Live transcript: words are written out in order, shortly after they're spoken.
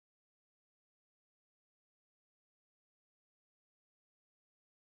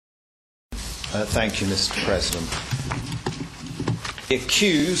Thank you, Mr. President. The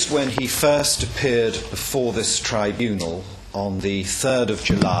accused, when he first appeared before this tribunal on the 3rd of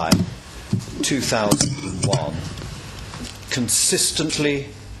July 2001, consistently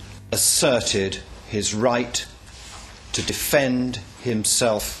asserted his right to defend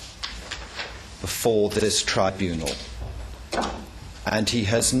himself before this tribunal. And he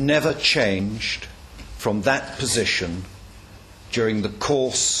has never changed from that position during the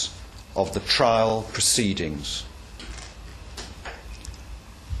course of the trial proceedings.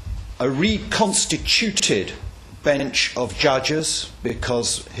 A reconstituted bench of judges,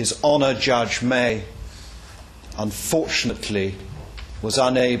 because His Honour Judge May, unfortunately, was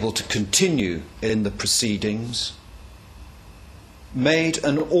unable to continue in the proceedings, made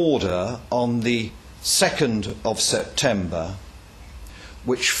an order on the 2nd of September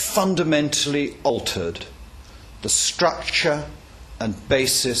which fundamentally altered the structure and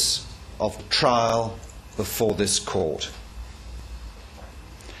basis of the trial before this court.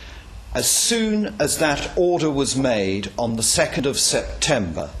 As soon as that order was made on the 2nd of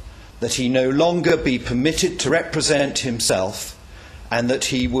September, that he no longer be permitted to represent himself and that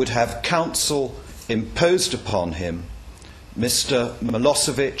he would have counsel imposed upon him, Mr.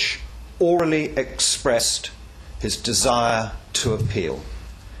 Milosevic orally expressed his desire to appeal,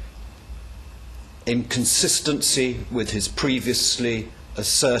 in consistency with his previously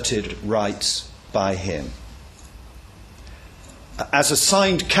asserted rights by him. As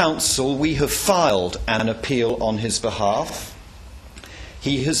assigned counsel, we have filed an appeal on his behalf.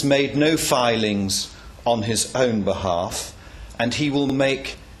 He has made no filings on his own behalf, and he will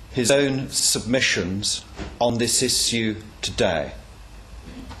make his own submissions on this issue today.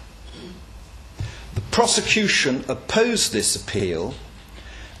 The prosecution opposed this appeal,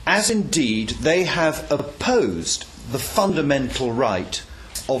 as indeed they have opposed the fundamental right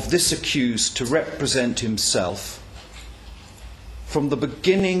of this accused to represent himself from the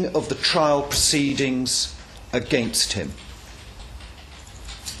beginning of the trial proceedings against him.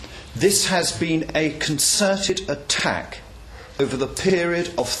 This has been a concerted attack over the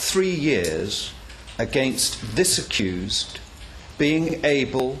period of 3 years against this accused being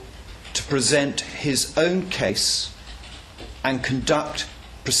able to present his own case and conduct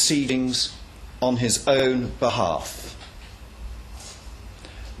proceedings on his own behalf.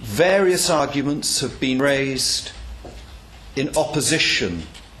 Various arguments have been raised in opposition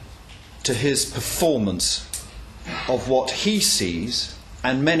to his performance of what he sees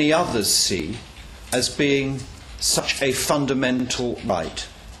and many others see as being such a fundamental right.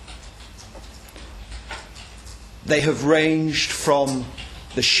 They have ranged from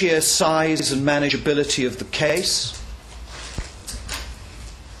the sheer size and manageability of the case.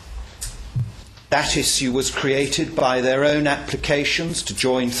 That issue was created by their own applications to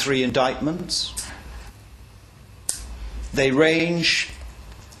join 3 indictments. They range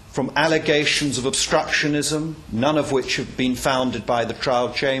from allegations of obstructionism, none of which have been founded by the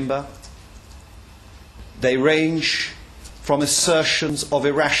trial chamber. They range from assertions of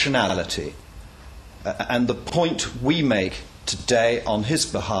irrationality. And the point we make today on his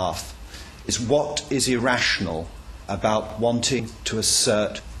behalf is what is irrational about wanting to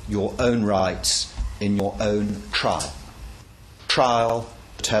assert your own rights in your own trial. Trial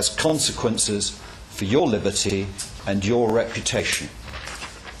that has consequences for your liberty and your reputation.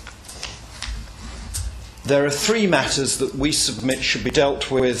 There are 3 matters that we submit should be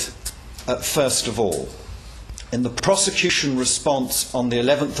dealt with first of all. In the prosecution response on the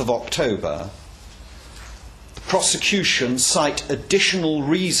 11th of October, the prosecution cite additional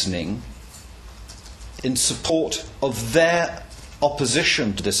reasoning in support of their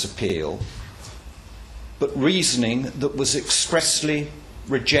opposition to this appeal, but reasoning that was expressly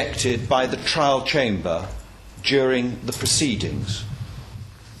rejected by the trial chamber during the proceedings.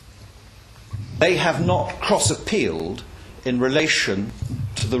 They have not cross-appealed in relation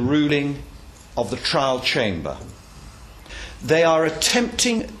to the ruling of the trial chamber. They are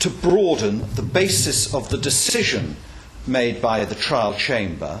attempting to broaden the basis of the decision made by the trial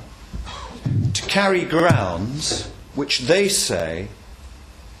chamber to carry grounds which they say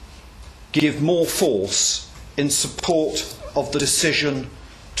give more force in support of the decision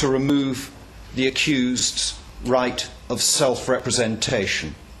to remove the accused's right of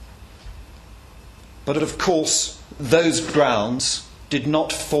self-representation. But of course, those grounds did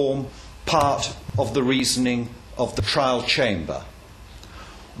not form part of the reasoning of the trial chamber.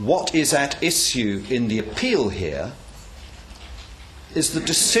 What is at issue in the appeal here is the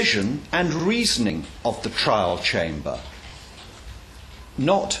decision and reasoning of the trial chamber,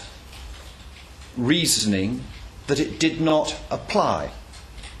 not reasoning that it did not apply.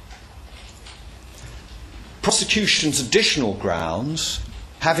 prosecution's additional grounds,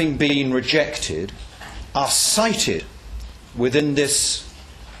 having been rejected, are cited within this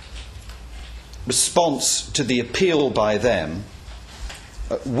response to the appeal by them,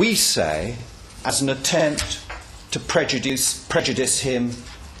 we say, as an attempt to prejudice him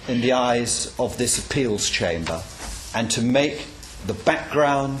in the eyes of this appeals chamber and to make the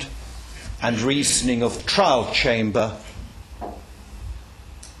background and reasoning of the trial chamber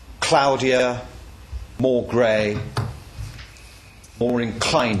cloudier, more grey, more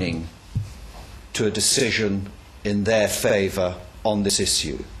inclining to a decision in their favour on this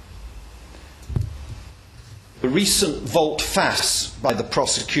issue. The recent volte-face by the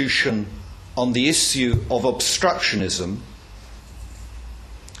prosecution on the issue of obstructionism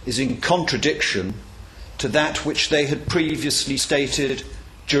is in contradiction to that which they had previously stated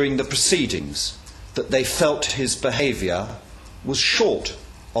during the proceedings, that they felt his behaviour was short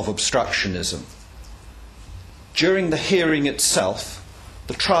of obstructionism. During the hearing itself,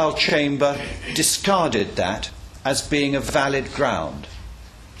 the trial chamber discarded that as being a valid ground.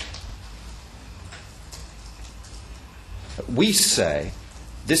 We say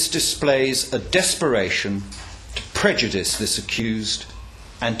this displays a desperation to prejudice this accused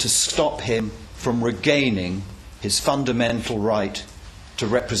and to stop him from regaining his fundamental right to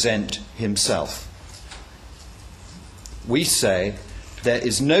represent himself. We say there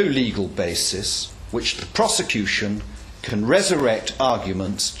is no legal basis which the prosecution can resurrect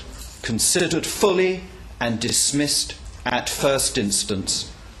arguments considered fully and dismissed at first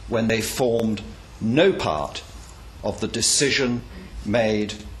instance when they formed no part of the decision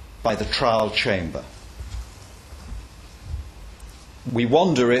made by the trial chamber. We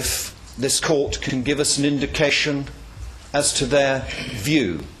wonder if this court can give us an indication as to their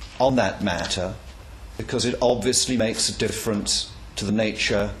view on that matter, because it obviously makes a difference to the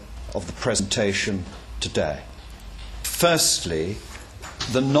nature of the presentation today. Firstly,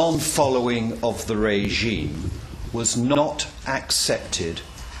 the non-following of the regime was not accepted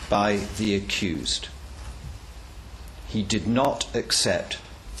by the accused. He did not accept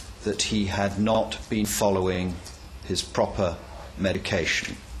that he had not been following his proper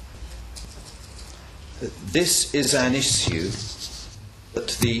medication. This is an issue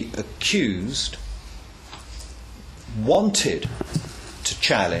that the accused wanted to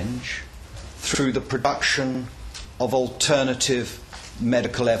challenge through the production of alternative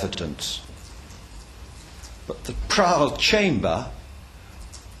medical evidence. But the trial chamber,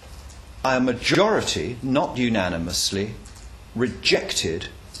 by a majority, not unanimously, rejected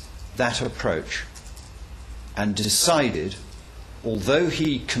that approach and decided, although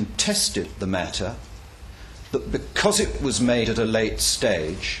he contested the matter, that because it was made at a late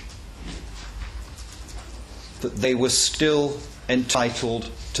stage, that they were still entitled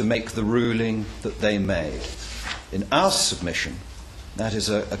to make the ruling that they made. In our submission, that is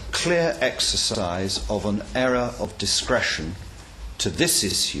a clear exercise of an error of discretion to this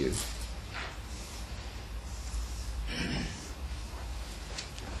issue,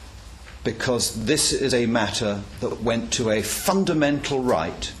 because this is a matter that went to a fundamental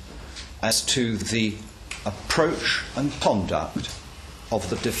right as to the approach and conduct of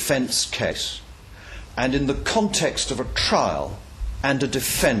the defence case. And in the context of a trial and a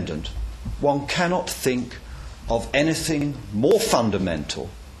defendant, one cannot think of anything more fundamental,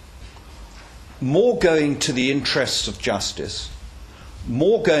 more going to the interests of justice,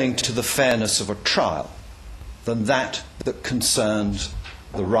 more going to the fairness of a trial, than that concerns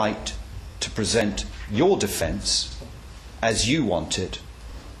the right to present your defence as you want it,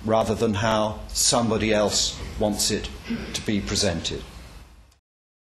 rather than how somebody else wants it to be presented.